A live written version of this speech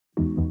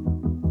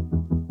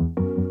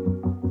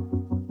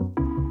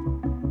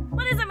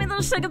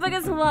little sugar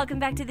boogers, welcome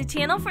back to the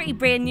channel for a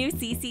brand new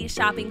CC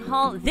shopping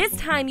haul. This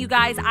time, you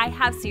guys, I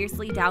have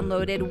seriously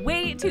downloaded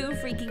way too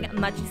freaking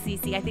much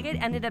CC. I think I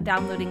ended up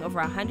downloading over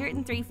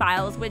 103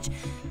 files, which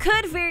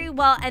could very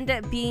well end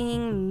up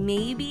being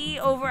maybe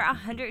over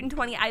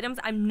 120 items.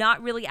 I'm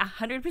not really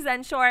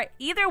 100% sure.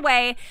 Either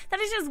way, that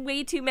is just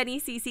way too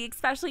many CC,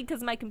 especially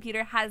because my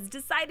computer has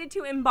decided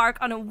to embark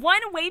on a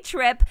one-way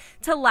trip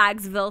to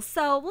Lagsville.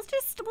 So we'll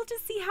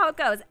just see how it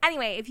goes.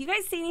 Anyway, if you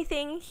guys see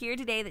anything here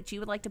today that you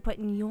would like to put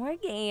in your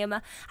game,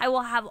 I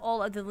will have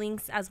all of the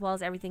links as well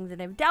as everything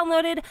that I've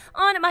downloaded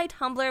on my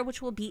Tumblr,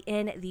 which will be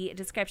in the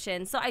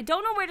description. So I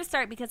don't know where to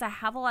start because I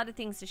have a lot of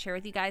things to share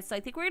with you guys. So I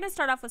think we're going to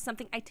start off with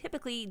something I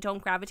typically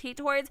don't gravitate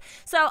towards.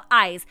 So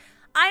eyes.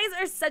 Eyes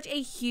are such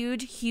a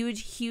huge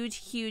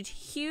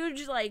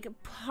like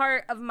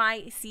part of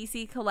my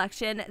CC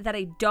collection that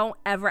I don't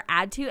ever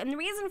add to. And the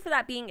reason for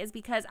that being is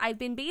because I've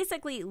been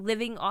basically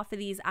living off of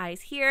these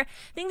eyes here.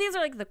 I think these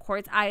are like the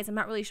quartz eyes. I'm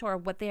not really sure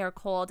what they are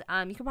called.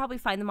 You can probably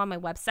find them on my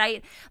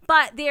website,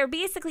 but they are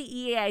basically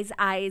EA's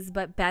eyes,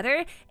 but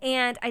better.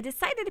 And I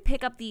decided to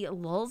pick up the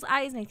Lulz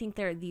eyes, and I think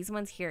they're these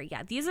ones here.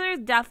 Yeah, these are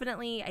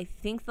definitely, I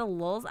think, the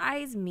Lulz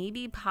eyes,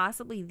 maybe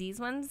possibly these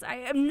ones.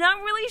 I'm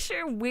not really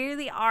sure where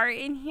they are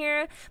in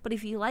here, but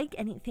if you like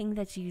anything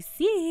that you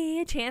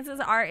see,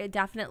 chances are it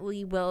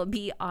definitely will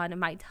be on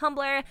my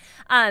Tumblr.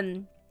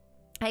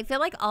 I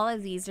feel like all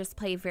of these just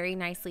play very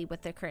nicely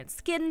with the current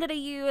skin that I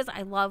use.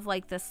 I love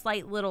like the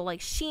slight little like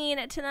sheen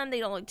to them.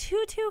 They don't look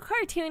too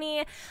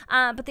cartoony,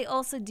 but they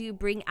also do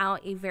bring out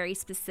a very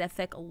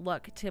specific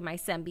look to my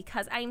sim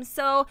because I'm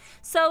so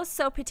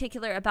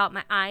particular about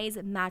my eyes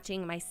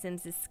matching my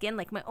Sims' skin.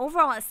 Like my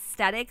overall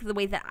aesthetic, the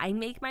way that I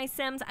make my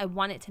Sims, I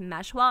want it to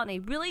mesh well, and I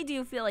really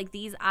do feel like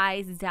these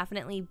eyes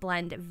definitely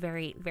blend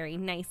very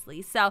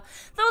nicely. So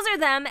those are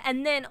them.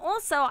 And then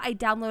also I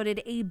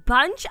downloaded a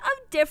bunch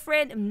of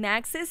different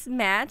Maxis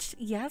matched,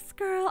 yes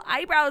girl,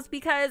 eyebrows,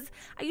 because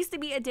I used to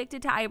be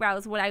addicted to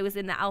eyebrows when I was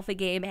in the alpha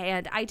game,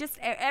 and I just,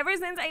 ever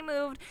since I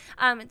moved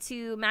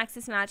to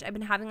Maxis match, I've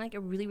been having like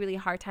a really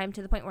hard time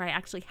to the point where I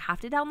actually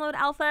have to download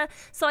alpha.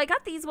 So I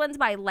got these ones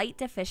by Light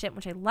Deficient,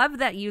 which I love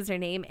that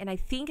username, and I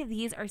think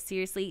these are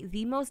seriously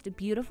the most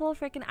beautiful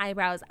freaking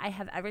eyebrows I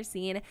have ever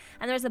seen.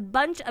 And there's a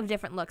bunch of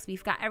different looks.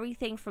 We've got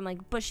everything from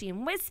like bushy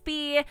and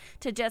wispy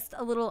to just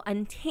a little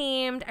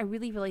untamed. I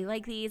really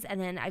like these.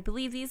 And then I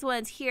believe these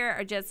ones here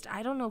are just,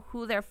 I don't know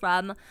who they're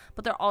from,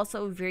 but they're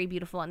also very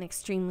beautiful and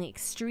extremely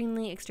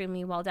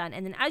well done.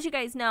 And then, as you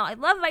guys know, I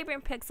love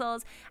vibrant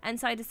pixels, and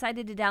so I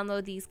decided to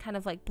download these kind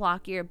of like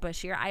blockier,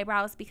 bushier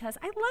eyebrows because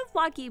I love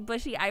blocky,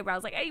 bushy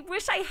eyebrows. Like, I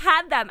wish I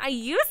had them. I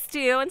used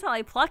to until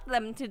I plucked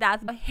them to death.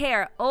 But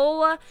hair,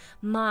 oh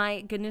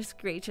my goodness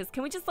gracious.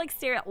 Can we just like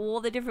stare at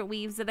all the different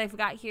weaves that I've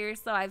got here?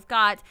 So I've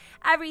got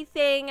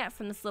everything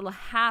from this little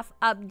half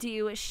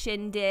updo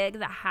shindig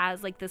that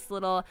has like this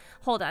little,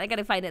 hold on, I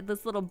gotta find it,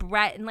 this little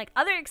Brett, and like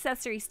other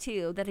accessories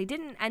too that I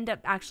didn't end up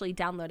actually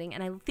downloading.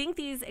 And I think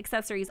these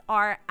accessories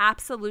are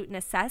absolute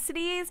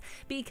necessities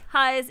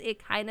because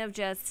it kind of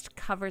just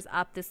covers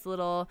up this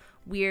little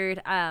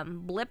weird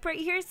blip right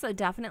here. So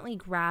definitely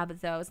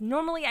grab those.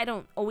 Normally I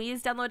don't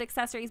always download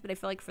accessories, but I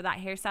feel like for that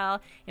hairstyle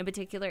in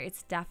particular,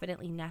 it's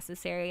definitely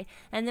necessary.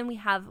 And then we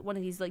have one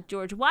of these like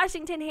George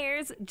Washington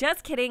hairs.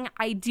 Just kidding.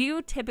 I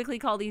do typically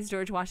call these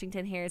George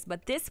Washington hairs,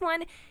 but this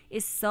one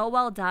is so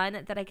well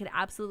done that I could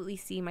absolutely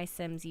see my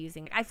Sims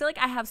using it. I feel like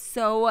I have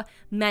so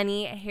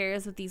many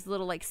hairs with these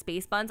little like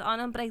space buns on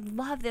them, but I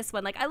love this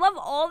one. Like, I love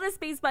all the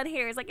space bun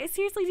hairs. Like, I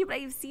seriously do, but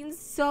I've seen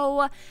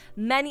so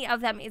many of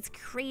them. It's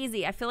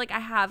crazy. I feel like I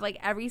have like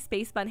every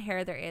space bun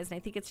hair there is, and I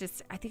think it's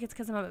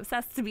because I'm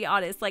obsessed, to be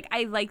honest. Like,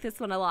 I like this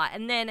one a lot.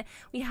 And then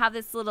we have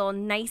this little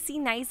nicey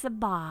nice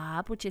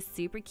bob, which is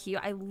super cute.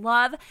 I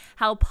love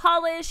how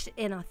polished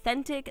and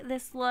authentic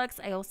this looks.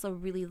 I also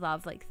really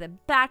love like the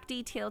back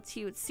detail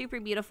too. It's super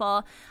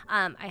beautiful.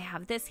 I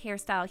have this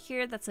hairstyle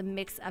here that's a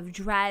mix of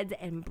dreads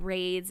and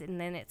braids,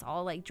 and then it's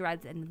all like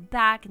dreads in the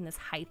back and this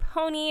high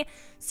pony.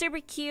 Super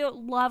cute.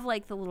 Love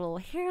like the little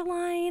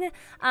hairline.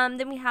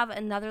 Then we have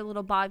another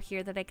little bob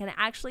here that I can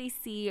actually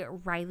see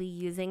Riley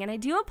using, and I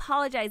do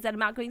apologize that I'm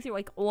not going through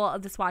like all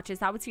of the swatches.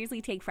 That would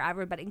seriously take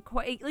forever, but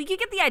like, you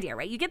get the idea,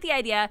 right? You get the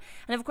idea.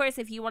 And of course,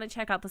 if you want to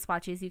check out the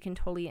swatches, you can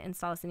totally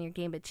install this in your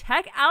game, but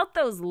check out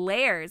those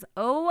layers.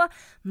 Oh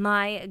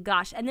my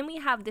gosh. And then we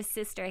have the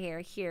sister hair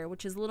here,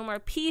 which is a little more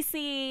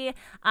piecey.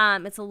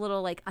 It's a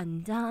little like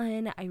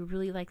undone. I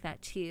really like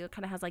that too. It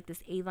kind of has like this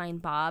A-line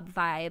bob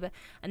vibe.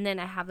 And then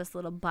I have this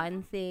little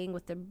bun thing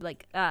with the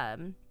like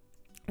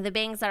the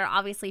bangs that are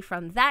obviously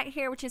from that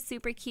hair, which is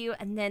super cute.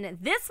 And then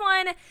this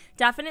one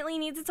definitely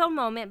needs its own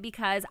moment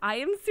because I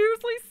am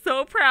seriously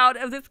so proud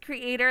of this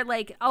creator.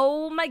 Like,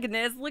 oh my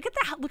goodness, look at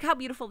that. Look how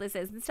beautiful this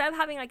is. Instead of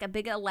having like a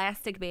big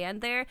elastic band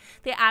there,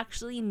 they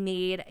actually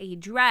made a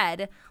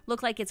dread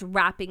look like it's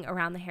wrapping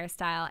around the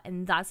hairstyle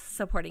and thus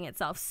supporting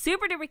itself.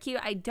 Super duper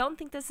cute. I don't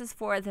think this is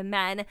for the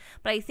men,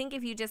 but I think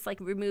if you just like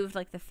removed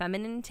like the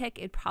feminine tick,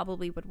 it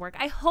probably would work.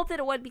 I hope that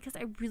it would because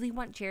I really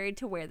want Jared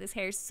to wear this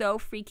hair so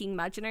freaking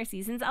much in our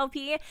season Seasons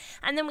LP.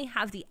 And then we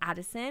have the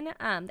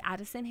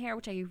Addison hair,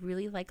 which I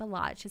really like a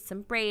lot. It's just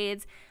some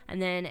braids,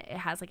 and then it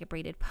has like a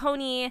braided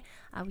pony.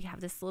 We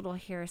have this little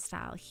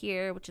hairstyle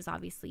here, which is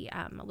obviously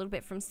a little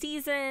bit from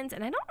Seasons,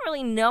 and I don't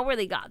really know where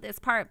they got this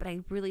part, but I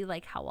really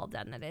like how well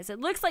done that is. It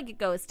looks like it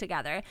goes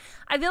together.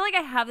 I feel like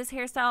I have this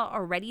hairstyle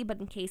already, but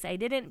in case I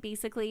didn't,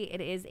 basically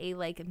it is a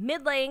like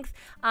mid-length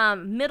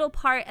middle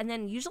part, and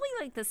then usually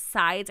like the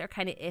sides are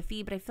kind of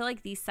iffy, but I feel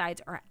like these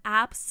sides are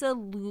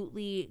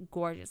absolutely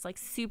gorgeous, like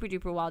super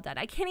duper well done.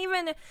 I can't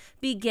even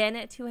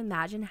begin to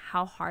imagine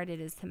how hard it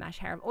is to mesh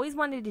hair. I've always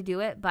wanted to do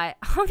it, but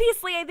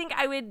obviously I think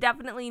I would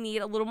definitely need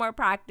a little more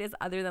practice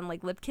other than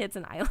like lip kits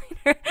and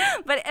eyeliner,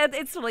 but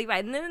it's totally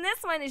fine. And then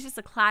this one is just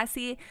a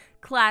classy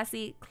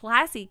wavy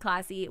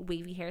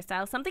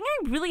hairstyle, something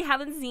I really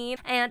haven't seen.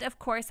 And of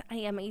course, I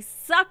am a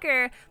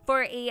sucker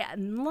for a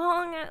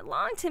long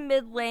to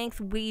mid-length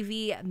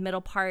wavy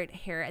middle part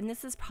hair, and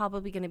this is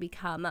probably going to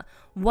become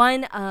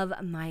one of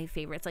my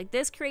favorites. Like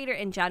this creator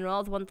in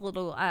general, the one with the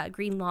little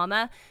green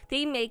llama,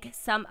 they make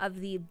some of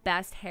the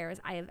best hairs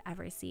I have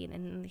ever seen.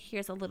 And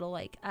here's a little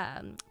like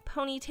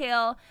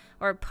ponytail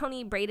or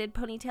braided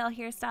ponytail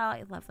hairstyle.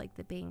 I love like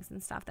the bangs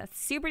and stuff. That's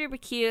super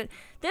duper cute.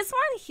 This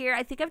one here,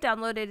 I think I've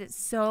downloaded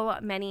so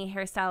many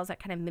hairstyles that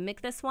kind of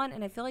mimic this one,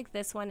 and I feel like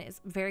this one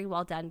is very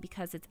well done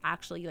because it's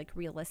actually like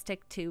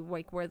realistic to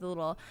like where the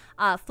little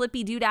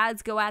flippy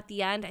doodads go at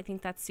the end. I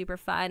think that's super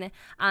fun.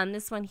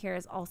 This one here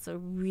is also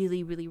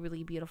really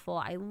beautiful.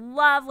 I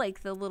love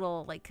like the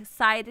little like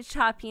side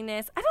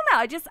choppiness. I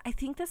don't know, I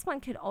think this one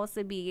could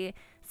also be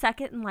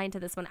second in line to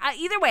this one.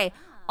 Either way,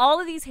 all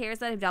of these hairs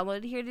that I've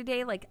downloaded here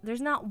today, like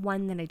there's not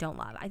one that I don't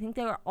love. I think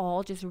they are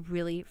all just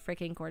really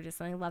freaking gorgeous,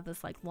 and I love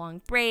this like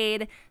long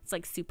braid. It's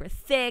like super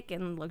thick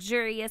and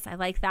luxurious. I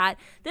like that.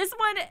 This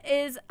one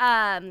is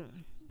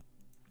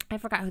I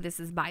forgot who this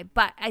is by,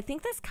 but I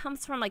think this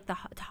comes from like the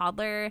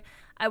toddler,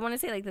 I want to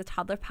say like the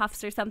Toddler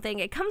Puffs or something.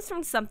 It comes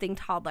from something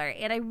toddler,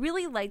 and I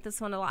really like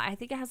this one a lot. I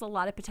think it has a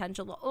lot of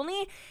potential. The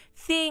only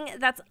thing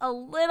that's a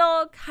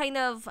little kind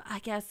of, I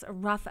guess,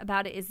 rough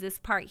about it is this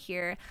part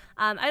here.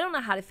 I don't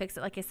know how to fix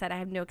it. Like I said, I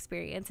have no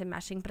experience in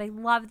meshing, but I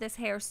love this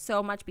hair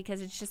so much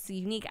because it's just so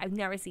unique. I've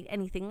never seen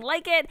anything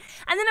like it.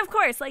 And then of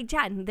course, like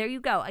Jen, there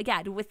you go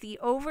again with the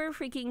over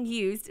freaking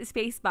used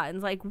space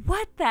buttons. Like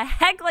what the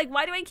heck? Like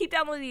why do I keep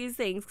downloading these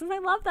things? Because I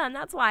love them.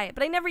 That's why.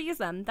 But I never use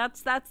them.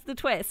 That's the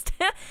twist.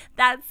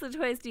 That's the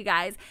twist, you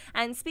guys.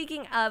 And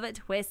speaking of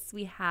twists,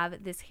 we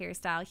have this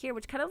hairstyle here,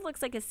 which kind of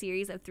looks like a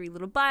series of 3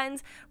 little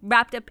buns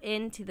wrapped up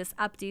into this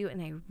updo,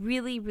 and I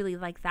really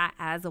like that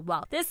as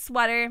well. This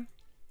sweater,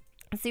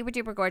 super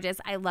duper gorgeous.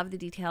 I love the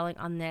detailing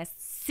on this.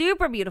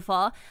 Super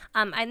beautiful.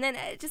 And then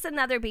just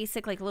another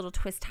basic like little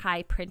twist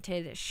tie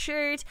printed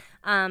shirt,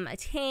 a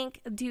tank,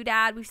 a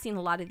doodad. We've seen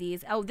a lot of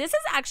these. Oh, this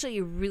is actually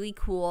a really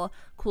cool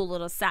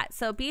little set.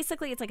 So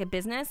basically it's like a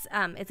business,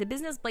 it's a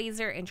business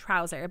blazer and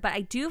trouser, but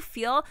I do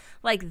feel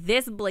like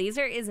this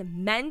blazer is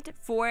meant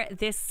for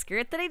this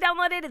skirt that I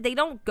downloaded. They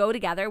don't go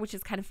together, which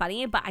is kind of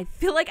funny, but I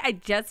feel like I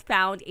just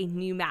found a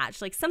new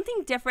match, like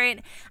something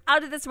different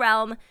out of this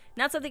realm.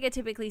 Not something I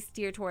typically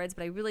steer towards,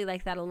 but I really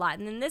like that a lot.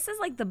 And then this is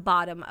like the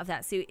bottom of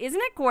that suit. Isn't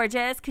it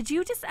gorgeous? Could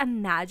you just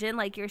imagine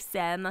like your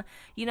sim,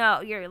 you know,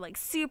 you're like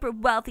super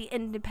wealthy,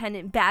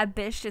 independent, bad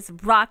bitch just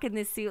rocking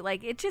this suit.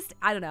 Like it just,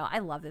 I don't know. I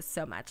love this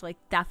so much. Like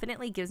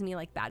definitely gives me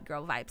like bad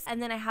girl vibes.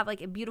 And then I have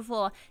like a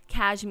beautiful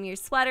cashmere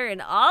sweater and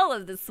all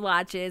of the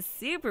swatches,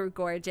 super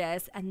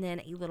gorgeous. And then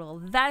a little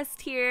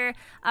vest here,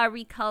 a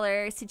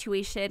recolor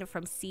situation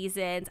from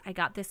Seasons. I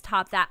got this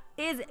top that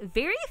is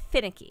very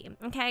finicky.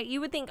 Okay.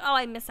 You would think, oh,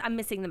 I'm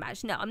missing the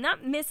mesh. No, I'm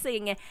not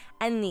missing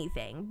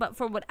anything, but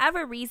for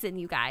whatever reason,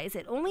 you guys,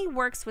 it only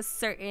works with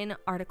certain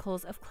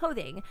articles of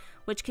clothing,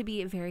 which could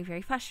be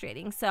very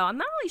frustrating. So I'm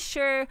not really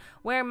sure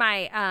where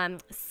my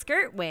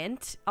skirt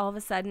went. All of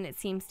a sudden it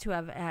seems to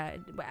have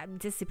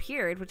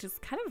disappeared, which is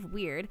kind of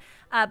weird,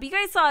 but you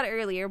guys saw it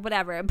earlier,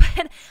 whatever.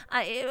 But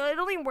it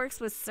only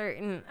works with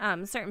certain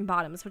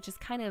bottoms, which is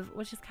kind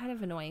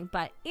of annoying.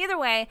 But either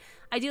way,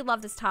 I do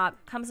love this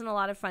top. Comes in a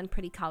lot of fun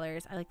pretty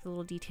colors. I like the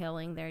little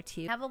detailing there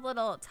too. I have a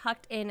little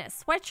tucked in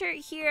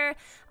sweatshirt here.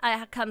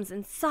 It comes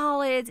in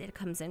solids, it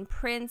comes in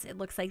prints, it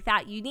looks like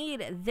that. You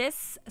need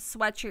this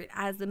sweatshirt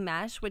as the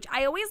mesh, which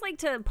I always like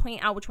to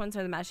point out which ones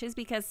are the meshes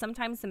because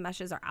sometimes the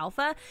meshes are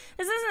alpha.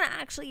 This isn't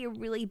actually a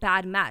really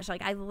bad mesh.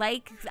 Like I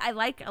like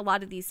a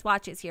lot of these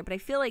swatches here, but I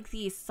feel like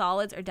these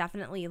solids are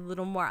definitely a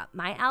little more up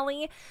my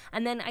alley.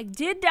 And then I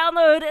did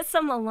download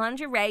some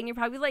lingerie, and you're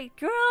probably like,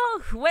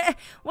 girl,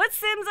 what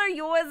Sims are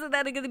yours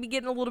that are going to be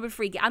getting a little bit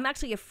freaky? I'm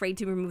actually afraid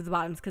to remove the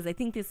bottoms because I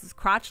think this is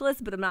crotchless,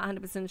 but I'm not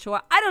 100%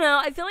 sure. I don't know.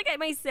 I feel like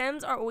my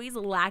Sims are always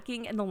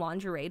lacking in the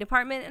lingerie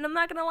department, and I'm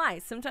not gonna lie,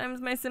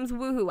 sometimes my Sims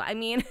woohoo. I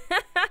mean,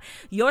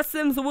 your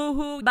Sims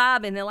woohoo.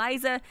 Bob and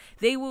Eliza,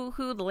 they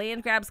woohoo. The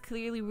land grabs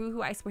clearly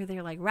woohoo. I swear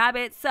they're like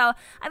rabbits. So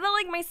I felt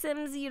like my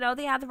Sims, you know,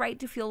 they have the right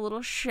to feel a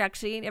little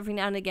sexy every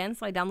now and again,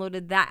 so I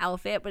downloaded that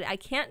outfit, but I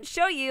can't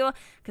show you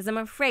because I'm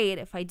afraid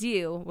if I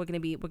do, we're gonna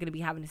be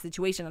having a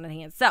situation on our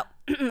hands. So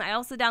I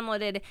also downloaded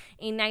downloaded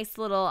a nice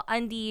little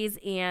undies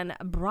and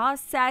bra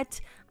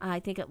set. I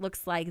think it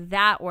looks like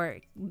that or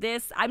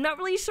this. I'm not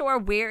really sure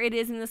where it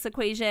is in this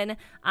equation,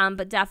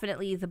 but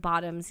definitely the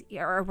bottoms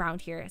are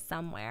around here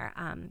somewhere.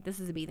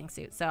 This is a bathing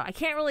suit, so I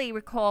can't really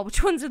recall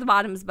which ones are the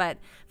bottoms, but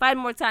if I had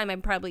more time,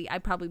 I'd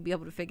probably be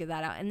able to figure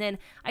that out. And then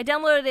I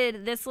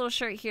downloaded this little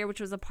shirt here,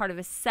 which was a part of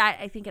a set.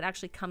 I think it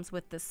actually comes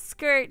with the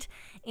skirt,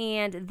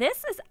 and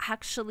this is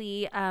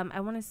actually, I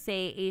want to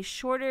say, a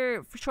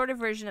shorter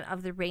version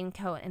of the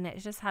raincoat, and it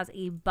just has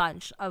a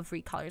bunch of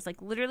recolors.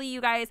 Like literally, you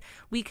guys,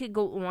 we could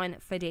go on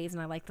for days,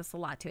 and I like this a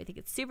lot too. I think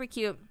it's super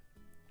cute.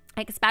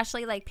 Like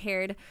especially like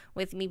paired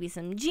with maybe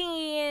some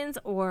jeans,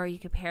 or you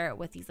could pair it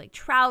with these like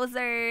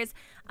trousers.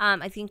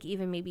 I think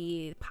even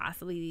maybe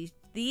possibly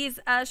these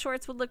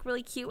shorts would look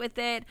really cute with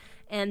it.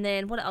 And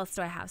then what else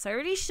do I have? So I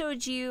already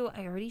showed you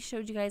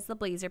guys the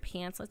blazer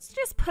pants. Let's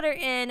just put her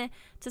in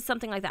to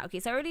something like that. Okay,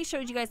 so I already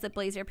showed you guys the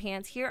blazer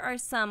pants. Here are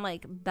some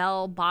like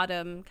bell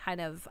bottom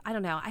kind of, I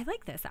don't know. I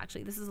like this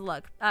actually. This is a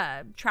look.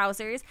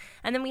 Trousers.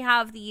 And then we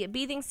have the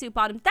bathing suit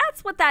bottom.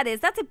 That's what that is.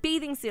 That's a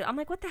bathing suit. I'm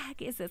like, what the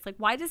heck is this? Like,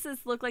 why does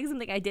this look like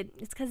something I did?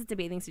 It's because it's a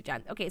bathing suit,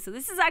 Jen. Okay, so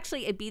this is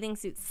actually a bathing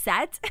suit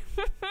set.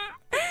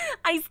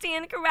 I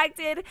stand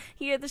corrected.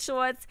 Here are the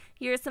shorts.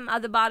 Here are some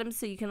other bottoms,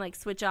 so you can like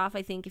switch off,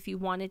 I think, if you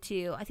wanted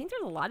to. I think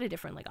there's a lot of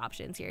different like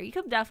options here. You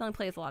could definitely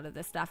play with a lot of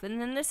this stuff. And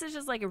then this is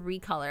just like a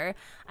recolor,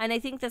 and I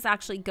think this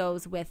actually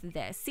goes with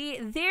this. See,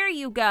 there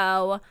you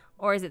go.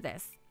 Or is it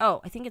this?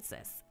 Oh, I think it's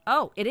this.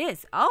 Oh, it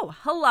is. Oh,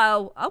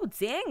 hello. Oh,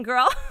 dang,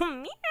 girl.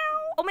 Meow.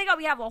 Oh my god,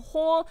 we have a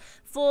whole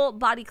full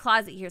body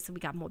closet here. So we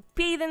got more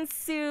bathing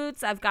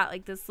suits. I've got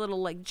like this little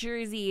like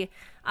jersey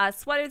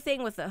sweater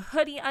thing with a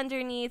hoodie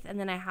underneath, and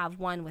then I have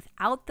one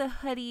without the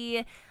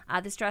hoodie.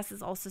 This dress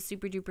is also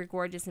super duper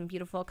gorgeous and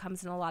beautiful.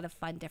 Comes in a lot of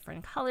fun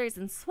different colors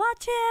and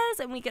swatches,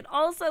 and we can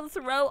also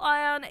throw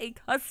on a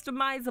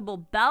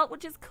customizable belt,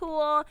 which is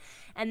cool.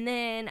 And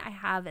then I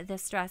have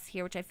this dress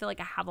here, which I feel like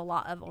I have a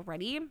lot of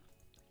already.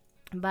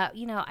 But,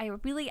 you know, I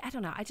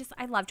don't know.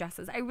 I love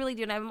dresses. I really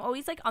do. And I'm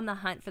always like on the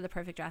hunt for the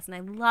perfect dress. And I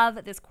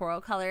love this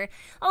coral color.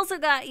 Also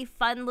got a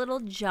fun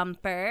little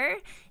jumper.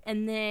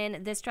 And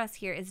then this dress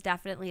here is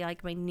definitely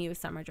like my new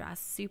summer dress.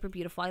 Super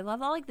beautiful. I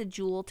love all like the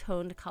jewel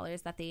toned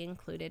colors that they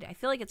included. I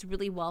feel like it's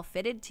really well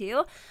fitted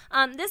too.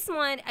 This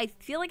one, I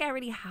feel like I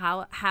already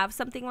have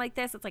something like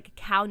this. It's like a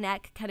cow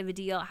neck kind of a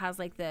deal. It has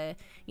like the,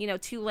 you know,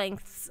 2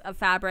 lengths of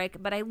fabric.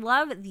 But I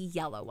love the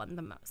yellow one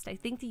the most. I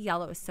think the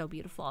yellow is so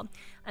beautiful.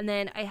 And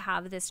then I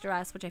have this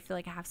dress, which I feel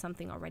like I have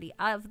something already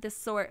of this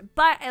sort,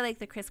 but I like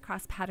the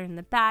crisscross pattern in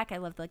the back. I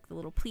love like the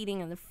little pleating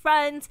in the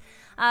front.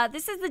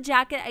 This is the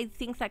jacket, I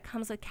think, that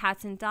comes with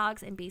cats and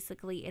dogs, and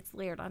basically it's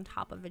layered on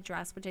top of a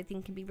dress, which I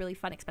think can be really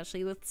fun,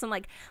 especially with some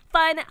like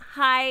fun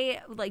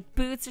high like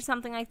boots or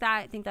something like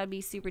that. I think that'd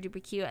be super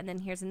duper cute. And then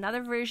here's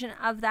another version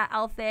of that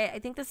outfit. I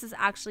think this is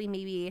actually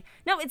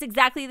it's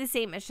exactly the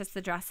same. It's just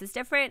the dress is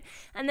different.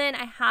 And then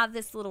I have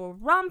this little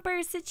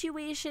romper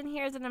situation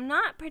here that I'm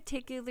not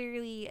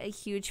particularly a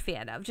huge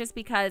fan of, just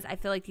because I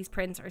feel like these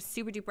prints are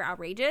super duper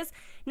outrageous.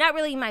 Not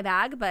really my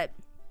bag, but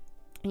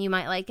you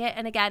might like it.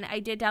 And again, I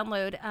did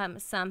download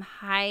some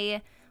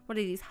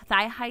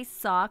thigh-high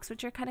socks,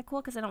 which are kind of cool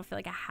because I don't feel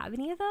like I have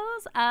any of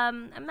those.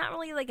 I'm not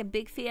really like a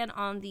big fan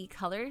on the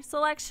color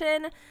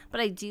selection,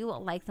 but I do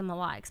like them a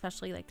lot,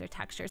 especially like their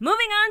textures.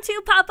 Moving on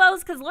to Popos,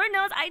 because Lord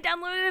knows I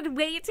downloaded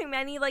way too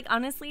many, like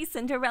honestly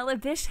Cinderella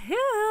bish who.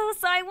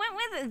 So I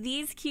went with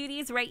these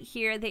cuties right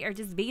here. They are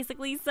just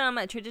basically some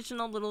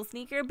traditional little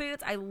sneaker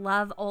boots. I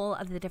love all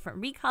of the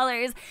different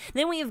recolors.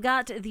 Then we've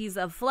got these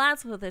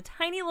flats with a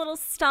tiny little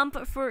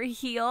stump for a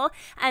heel,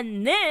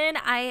 and then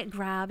I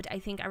grabbed, I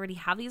think I already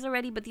have these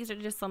already, but these are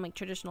just some like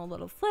traditional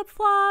little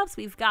flip-flops.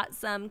 We've got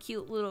some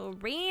cute little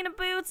rain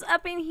boots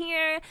up in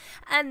here,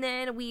 and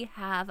then we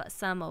have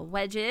some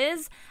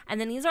wedges,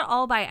 and then these are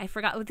all by, I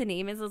forgot what the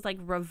name is. It's like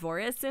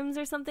Ravora Sims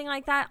or something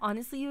like that.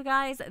 Honestly, you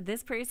guys,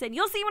 this person,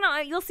 you'll see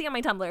on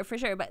my Tumblr for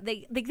sure, but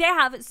they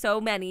have so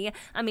many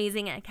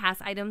amazing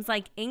cast items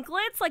like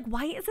inklets. Like,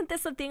 why isn't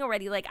this a thing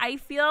already? Like, I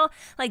feel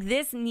like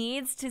this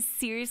needs to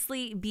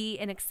seriously be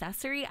an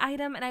accessory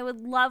item, and I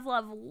would love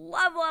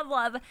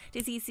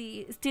to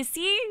see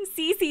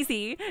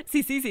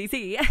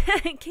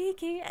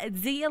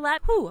KKZLab.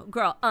 Whoo,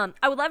 girl.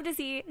 I would love to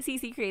see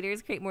CC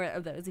creators create more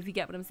of those, if you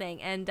get what I'm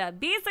saying. And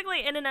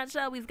basically, in a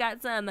nutshell, we've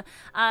got some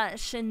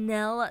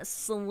Chanel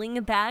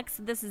slingbacks.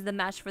 This is the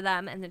mesh for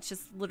them, and it's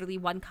just literally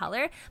one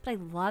color. But I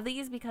love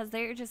these because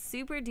they're just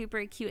super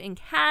duper cute and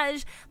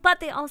cash. But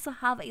they also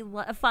have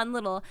a fun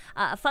little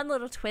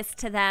twist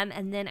to them.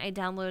 And then I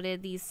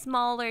downloaded these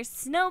smaller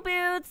snow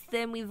boots.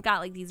 Then we've got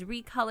like these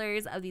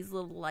recolors of these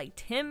little like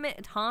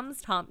Tom.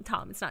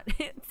 It's not.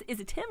 Is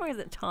it Tim or is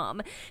it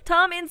Tom?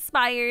 Tom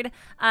inspired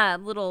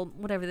little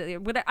whatever.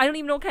 I don't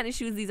even know what kind of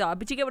shoes these are,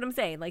 but you get what I'm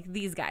saying. Like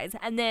these guys.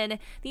 And then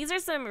these are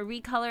some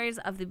recolors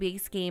of the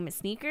base game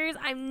sneakers.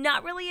 I'm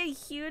not really a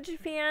huge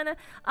fan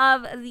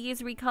of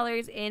these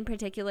recolors in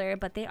particular,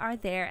 but they are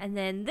there. And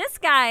then this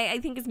guy I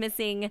think is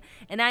missing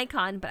an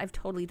icon, but I've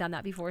totally done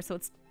that before, so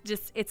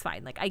it's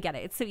fine. Like I get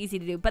it. It's so easy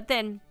to do. But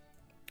then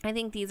I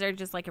think these are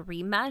just like a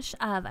remesh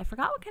of, I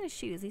forgot what kind of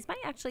shoes. These might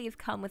actually have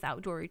come with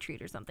Outdoor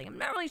Retreat or something. I'm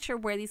not really sure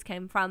where these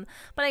came from,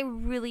 but I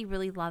really,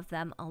 really love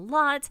them a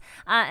lot.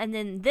 And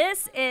then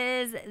this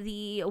is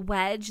the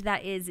wedge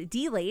that is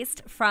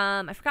delaced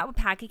from, I forgot what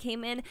pack it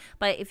came in,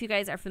 but if you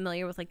guys are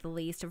familiar with like the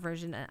laced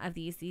version of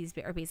these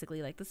are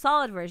basically like the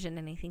solid version,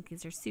 and I think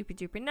these are super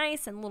duper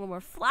nice and a little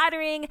more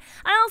flattering.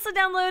 I also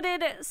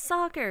downloaded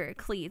soccer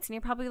cleats, and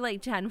you're probably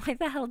like, Jen, why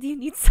the hell do you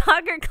need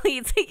soccer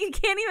cleats? Like, you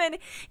can't even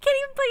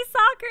play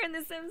soccer in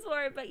The Sims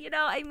 4, but you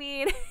know, I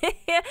mean,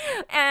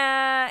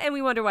 and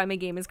we wonder why my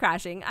game is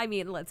crashing. I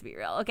mean, let's be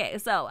real. Okay,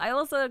 so I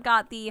also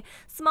got the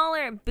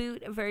smaller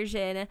boot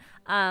version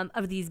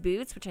of these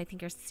boots, which I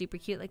think are super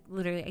cute. Like,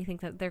 literally, I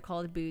think that they're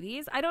called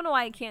booties. I don't know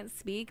why I can't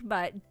speak,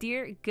 but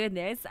dear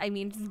goodness, I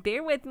mean, just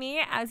bear with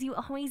me as you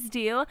always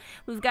do.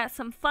 We've got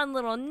some fun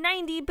little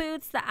 90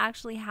 boots that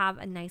actually have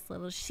a nice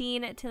little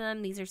sheen to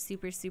them. These are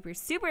super, super,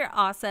 super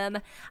awesome.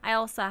 I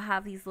also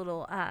have these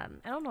little, I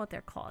don't know what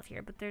they're called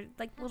here, but they're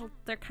like little,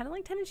 they're kind of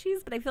like tennis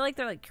shoes, but I feel like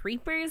they're like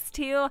creepers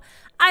too.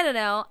 I don't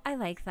know. I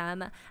like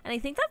them. And I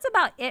think that's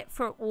about it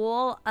for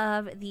all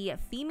of the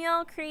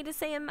female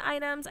Create-A-Sim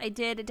items. I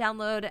did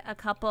download a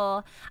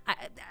couple.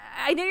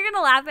 I know you're going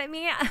to laugh at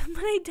me,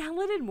 but I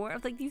downloaded more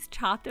of like these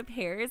chopped up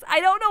hairs. I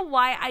don't know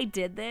why I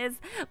did this,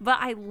 but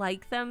I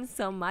like them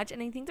so much.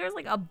 And I think there's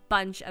like a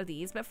bunch of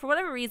these, but for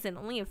whatever reason,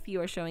 only a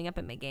few are showing up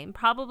in my game.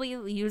 Probably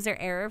user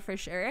error for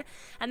sure.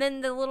 And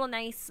then the little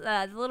nice,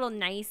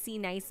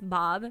 nice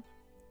bob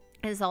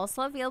is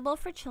also available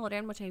for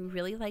children, which I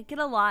really like it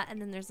a lot. And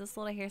then there's this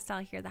little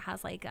hairstyle here that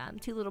has like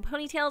 2 little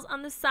ponytails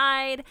on the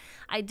side.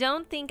 I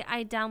don't think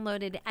I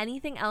downloaded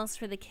anything else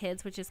for the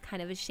kids, which is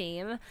kind of a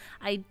shame.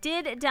 I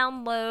did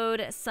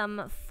download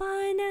some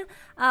fun,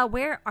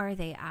 where are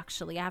they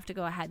actually? I have to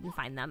go ahead and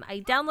find them.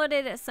 I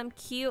downloaded some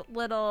cute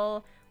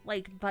little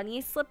like bunny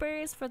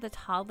slippers for the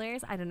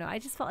toddlers. I don't know. I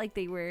just felt like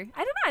they were, I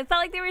don't know. I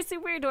felt like they were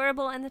super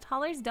adorable, and the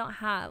toddlers don't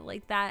have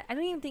like that. I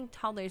don't even think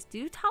toddlers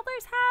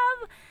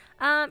have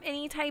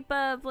any type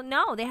of,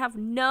 no, they have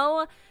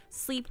no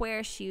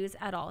sleepwear shoes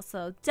at all.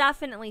 So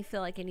definitely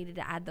feel like I needed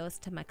to add those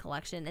to my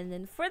collection. And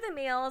then for the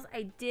males,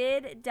 I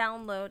did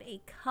download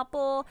a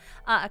couple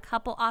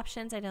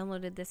options. I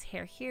downloaded this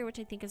hair here, which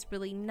I think is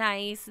really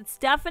nice. It's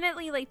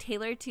definitely like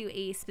tailored to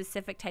a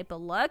specific type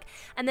of look.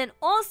 And then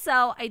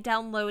also I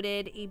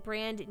downloaded a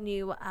brand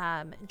new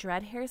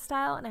dread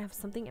hairstyle, and I have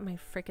something in my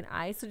freaking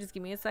eye. So just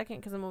give me a second,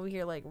 because I'm over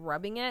here like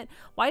rubbing it.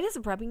 Why does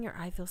rubbing your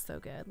eye feel so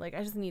good? Like,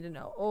 I just need to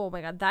know. Oh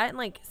my God, that and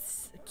like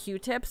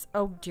Q-tips.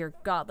 Oh dear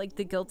God, like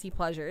the guilty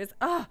pleasures.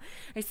 Oh,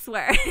 I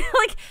swear.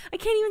 Like, I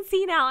can't even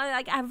see now.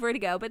 I have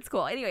vertigo, but it's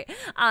cool. Anyway,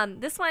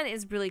 this one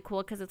is really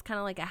cool because it's kind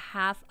of like a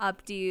half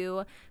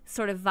updo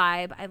sort of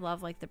vibe. I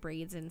love like the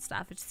braids and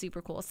stuff. It's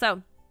super cool.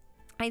 So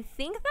I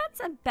think that's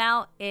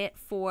about it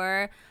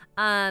for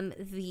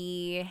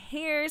the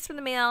hairs for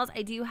the males.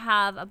 I do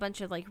have a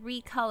bunch of like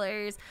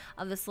recolors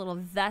of this little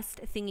vest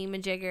thingy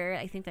majigger.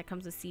 I think that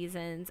comes with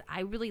seasons.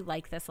 I really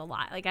like this a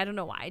lot. Like, I don't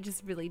know why, I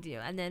just really do.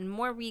 And then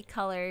more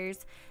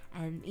recolors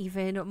and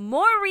even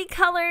more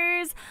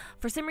recolors.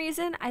 For some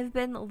reason, I've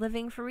been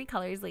living for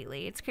recolors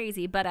lately. It's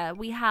crazy. But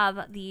we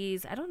have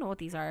these, I don't know what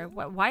these are.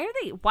 Why is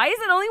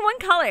it only one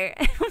color?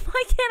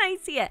 Why can't I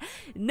see it?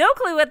 No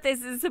clue what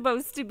this is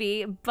supposed to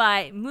be.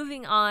 But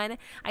moving on,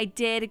 I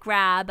did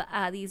grab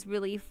these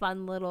really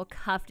fun little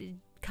cuffed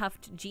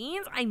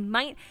jeans. I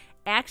might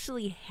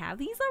actually have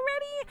these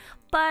already,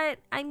 but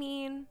I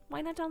mean,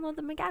 why not download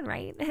them again,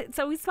 right? It's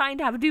always fine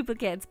to have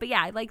duplicates. But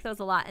yeah, I like those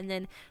a lot. And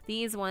then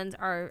these ones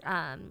are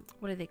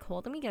what are they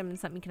called? Let me get them in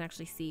something you can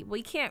actually see. Well,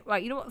 you can't,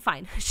 right? You know what?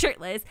 Fine.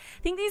 Shirtless.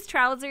 I think these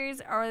trousers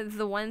are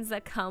the ones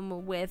that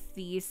come with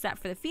the set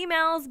for the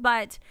females,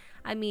 but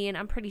I mean,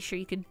 I'm pretty sure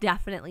you could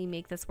definitely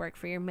make this work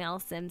for your male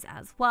Sims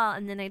as well.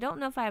 And then I don't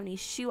know if I have any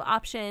shoe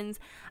options.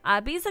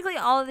 Basically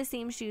all of the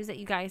same shoes that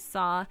you guys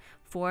saw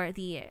for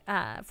the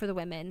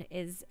women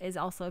is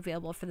also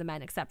available for the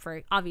men, except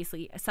for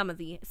obviously some of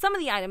the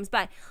items.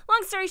 But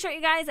long story short,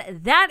 you guys,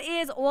 that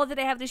is all that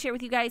I have to share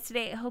with you guys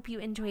today. I hope you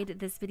enjoyed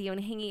this video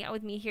and hanging out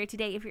with me here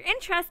today. If you're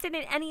interested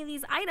in any of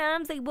these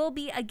items, they will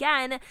be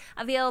again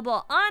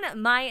available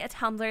on my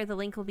Tumblr. The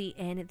link will be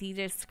in the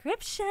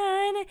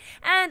description.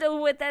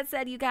 And with that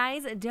said, you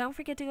guys, don't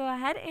forget to go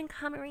ahead and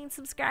comment, rate, and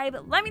subscribe.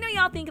 Let me know what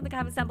y'all think in the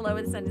comments down below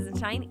where the sun doesn't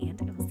shine,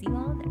 and I will see you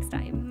all next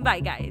time.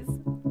 Bye, guys.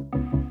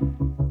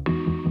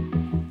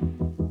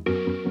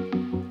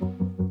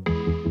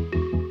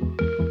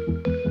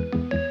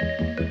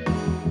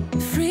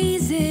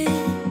 Freezing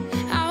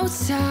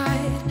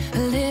outside, a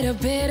little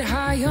bit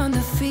high on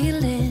the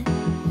feeling.